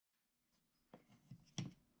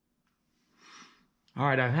All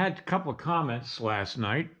right, I've had a couple of comments last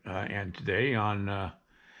night and today on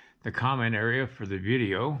the comment area for the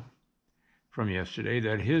video from yesterday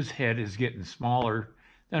that his head is getting smaller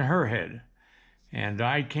than her head. And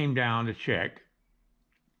I came down to check,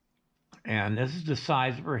 and this is the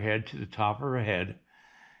size of her head to the top of her head,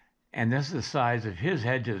 and this is the size of his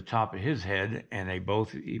head to the top of his head, and they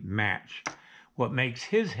both match. What makes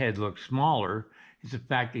his head look smaller is the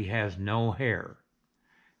fact he has no hair.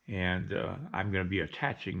 And I'm going to be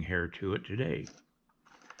attaching hair to it today.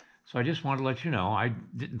 So I just wanted to let you know, I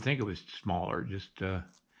didn't think it was smaller, just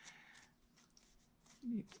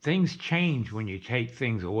things change when you take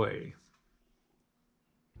things away.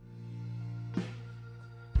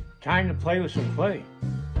 Time to play with some clay.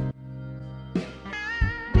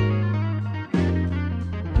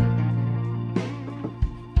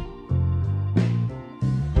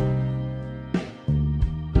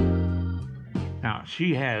 Now,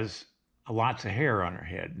 she has lots of hair on her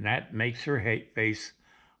head, and that makes her face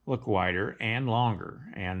look wider and longer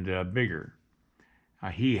and bigger.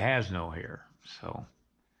 He has no hair, so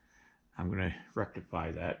I'm going to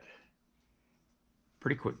rectify that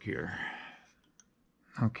pretty quick here.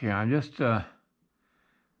 Okay, I'm just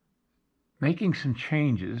making some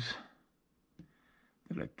changes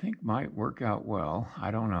that I think might work out well. I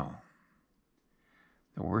don't know.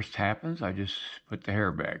 The worst happens, I just put the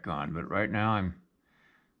hair back on. But right now I'm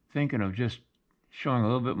thinking of just showing a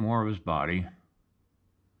little bit more of his body.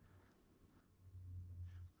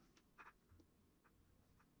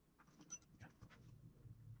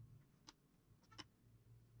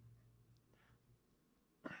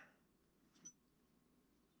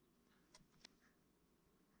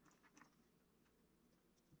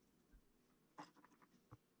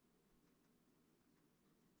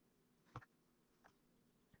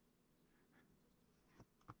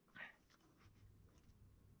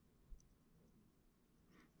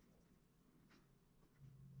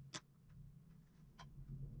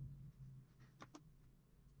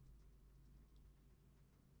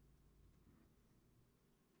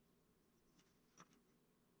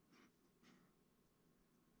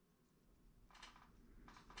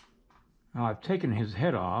 Now I've taken his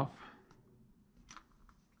head off,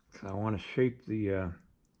 so I want to shape the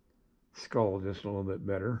skull just a little bit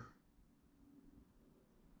better.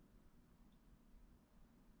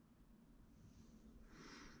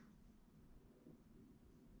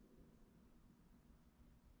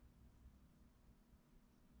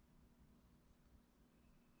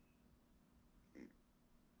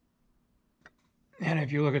 And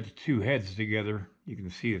if you look at the two heads together, you can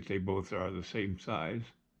see that they both are the same size.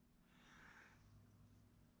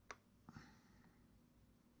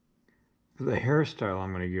 For the hairstyle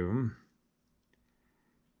I'm going to give him,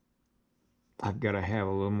 I've got to have a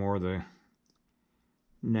little more of the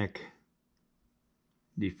neck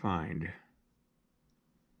defined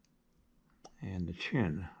and the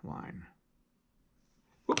chin line.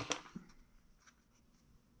 Whoop.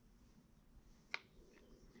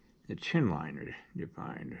 The chin line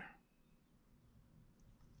defined.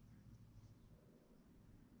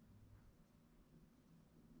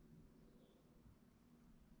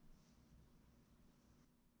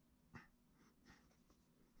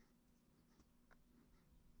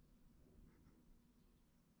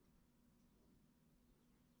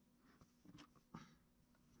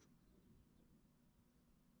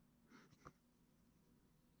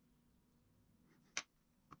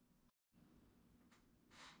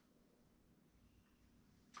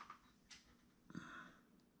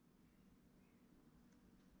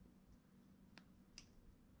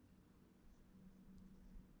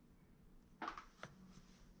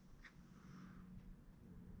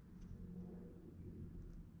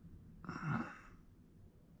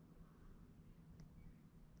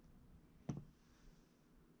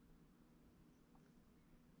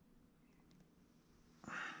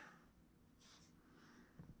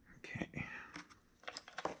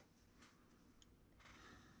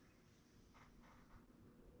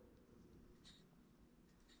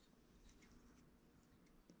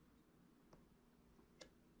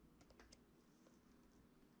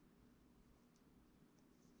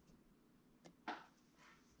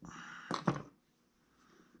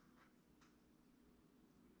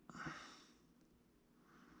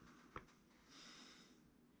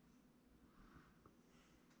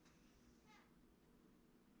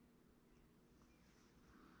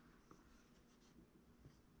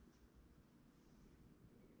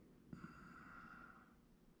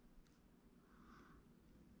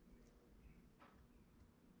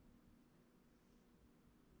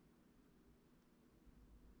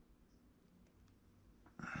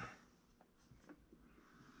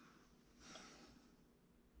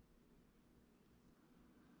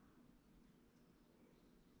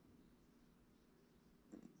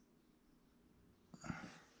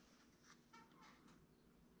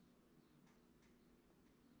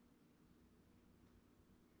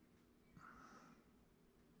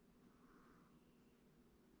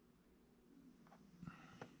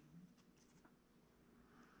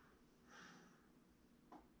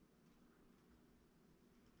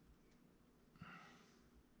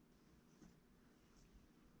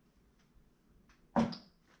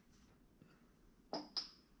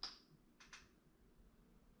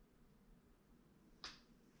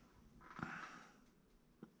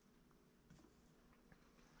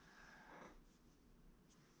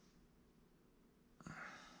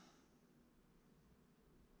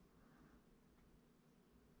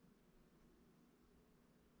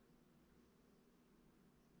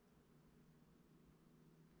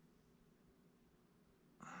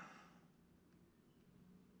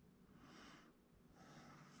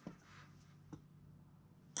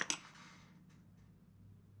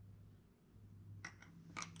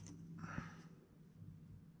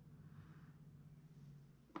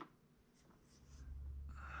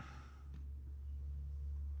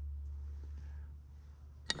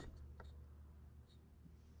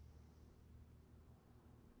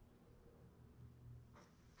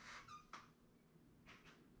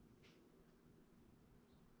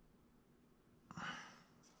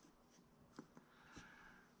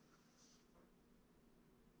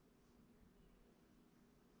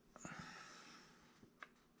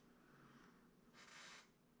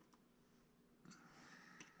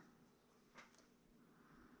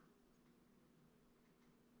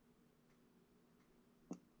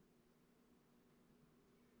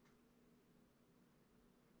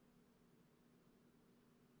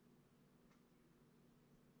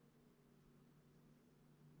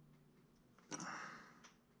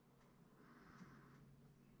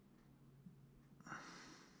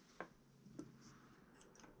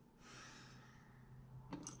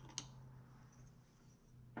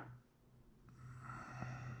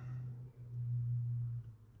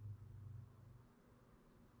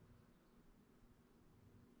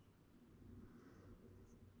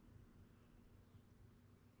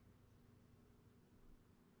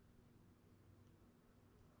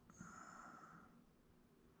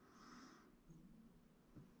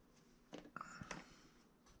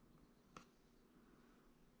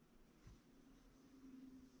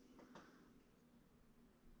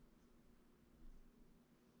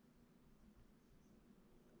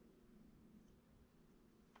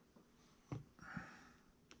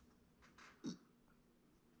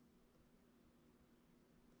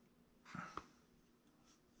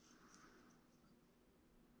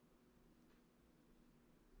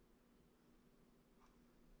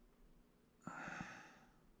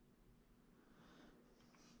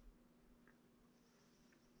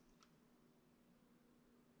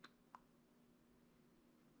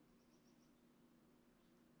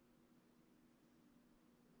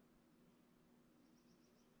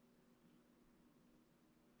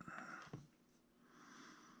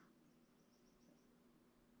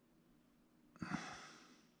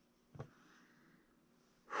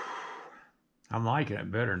 I'm liking it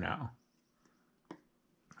better now.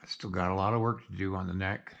 I still got a lot of work to do on the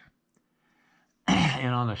neck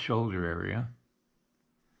and on the shoulder area,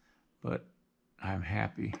 but I'm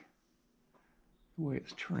happy the way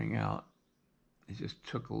it's turning out. It just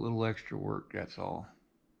took a little extra work, that's all.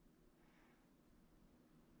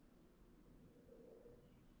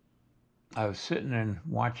 I was sitting and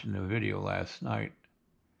watching the video last night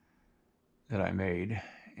that I made,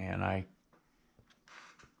 and I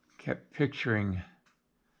kept picturing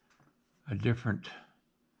a different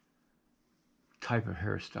type of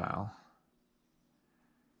hairstyle,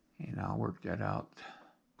 and I'll work that out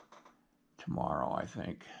tomorrow, I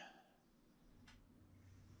think.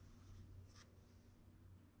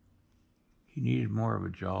 He needed more of a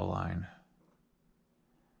jawline.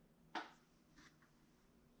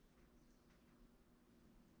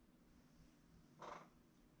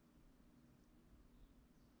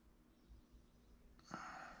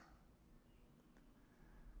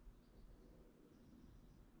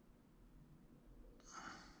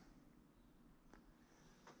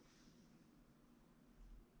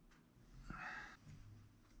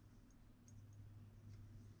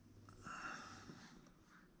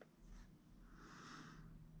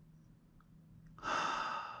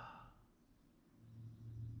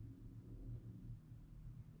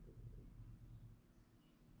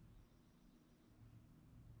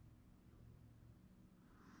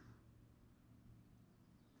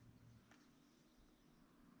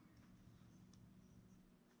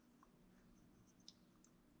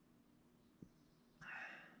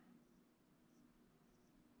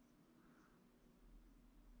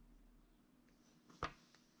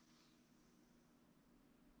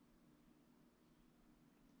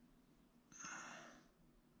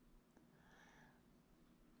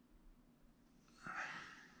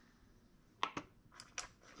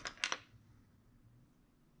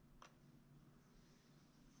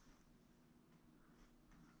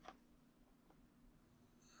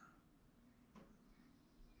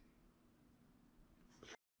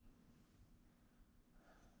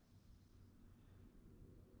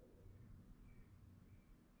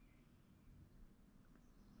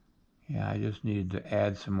 Yeah, I just needed to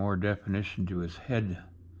add some more definition to his head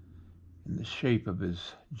and the shape of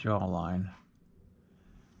his jawline.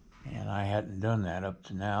 And I hadn't done that up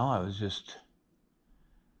to now. I was just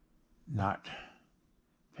not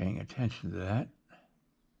paying attention to that.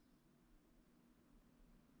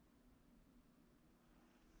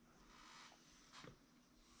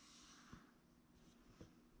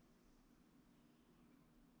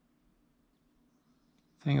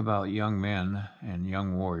 Thing about young men and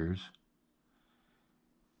young warriors,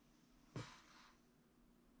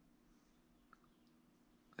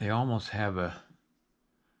 they almost have a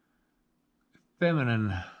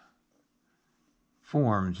feminine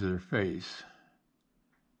form to their face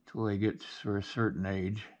till they get to a certain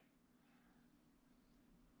age,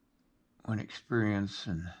 when experience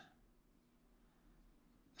and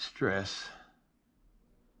stress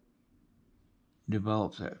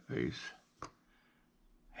develops that face.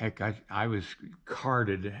 Heck, I was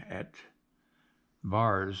carded at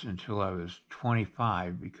bars until I was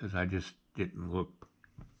 25 because I just didn't look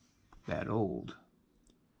that old.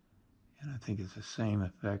 And I think it's the same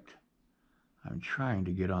effect I'm trying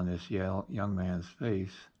to get on this young man's face.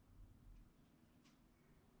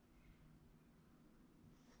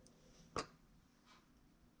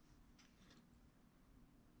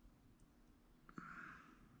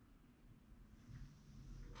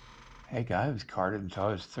 Heck, I was carded until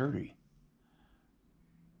I was 30.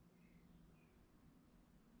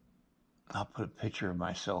 I'll put a picture of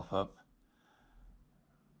myself up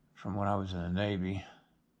from when I was in the Navy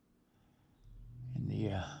in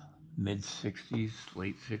the mid-60s,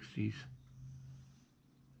 late 60s.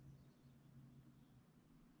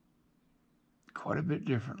 Quite a bit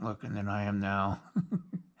different looking than I am now,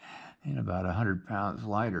 and about 100 pounds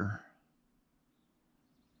lighter.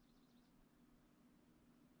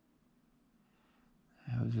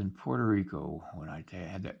 I was in Puerto Rico when I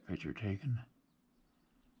had that picture taken,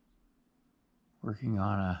 working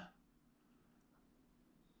on a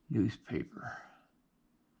newspaper,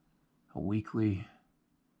 a weekly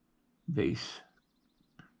base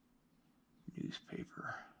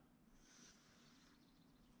newspaper.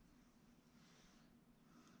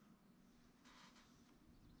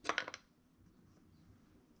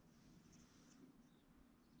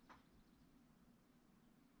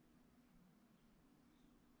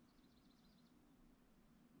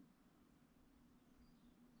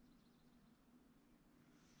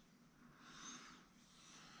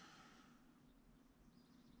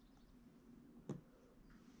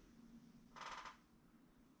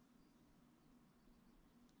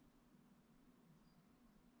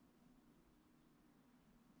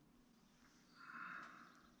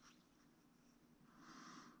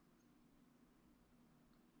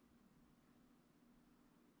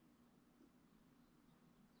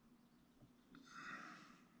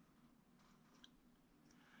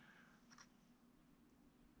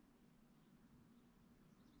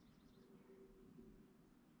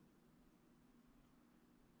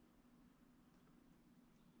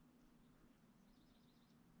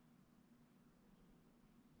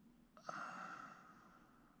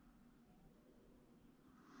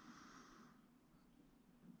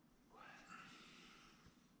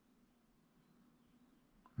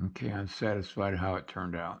 Okay, I'm satisfied how it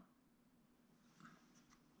turned out.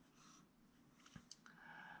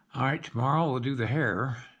 All right, tomorrow we'll do the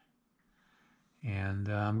hair. And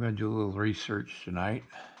I'm going to do a little research tonight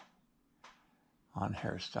on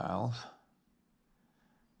hairstyles.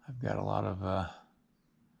 I've got a lot of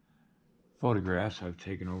photographs I've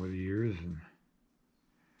taken over the years and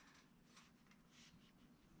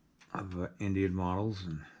of Indian models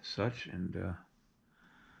and such, and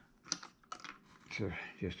it's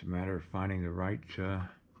just a matter of finding the right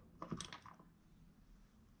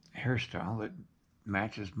hairstyle that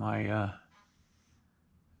matches my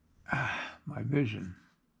my vision.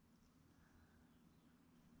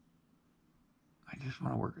 I just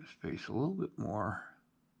want to work his face a little bit more.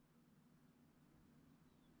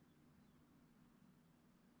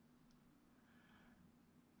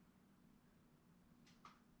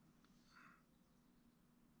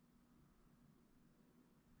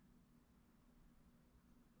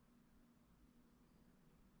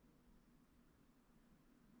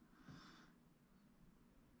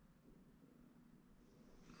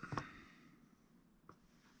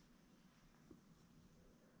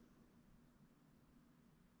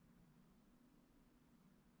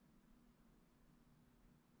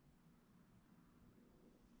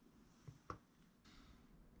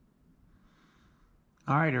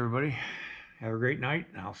 All right, everybody. Have a great night,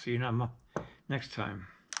 and I'll see you next time.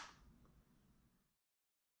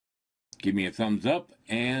 Give me a thumbs up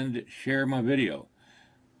and share my video.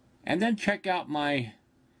 And then check out my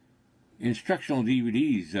instructional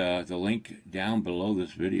DVDs, the link down below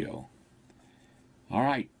this video. All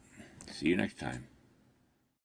right. See you next time.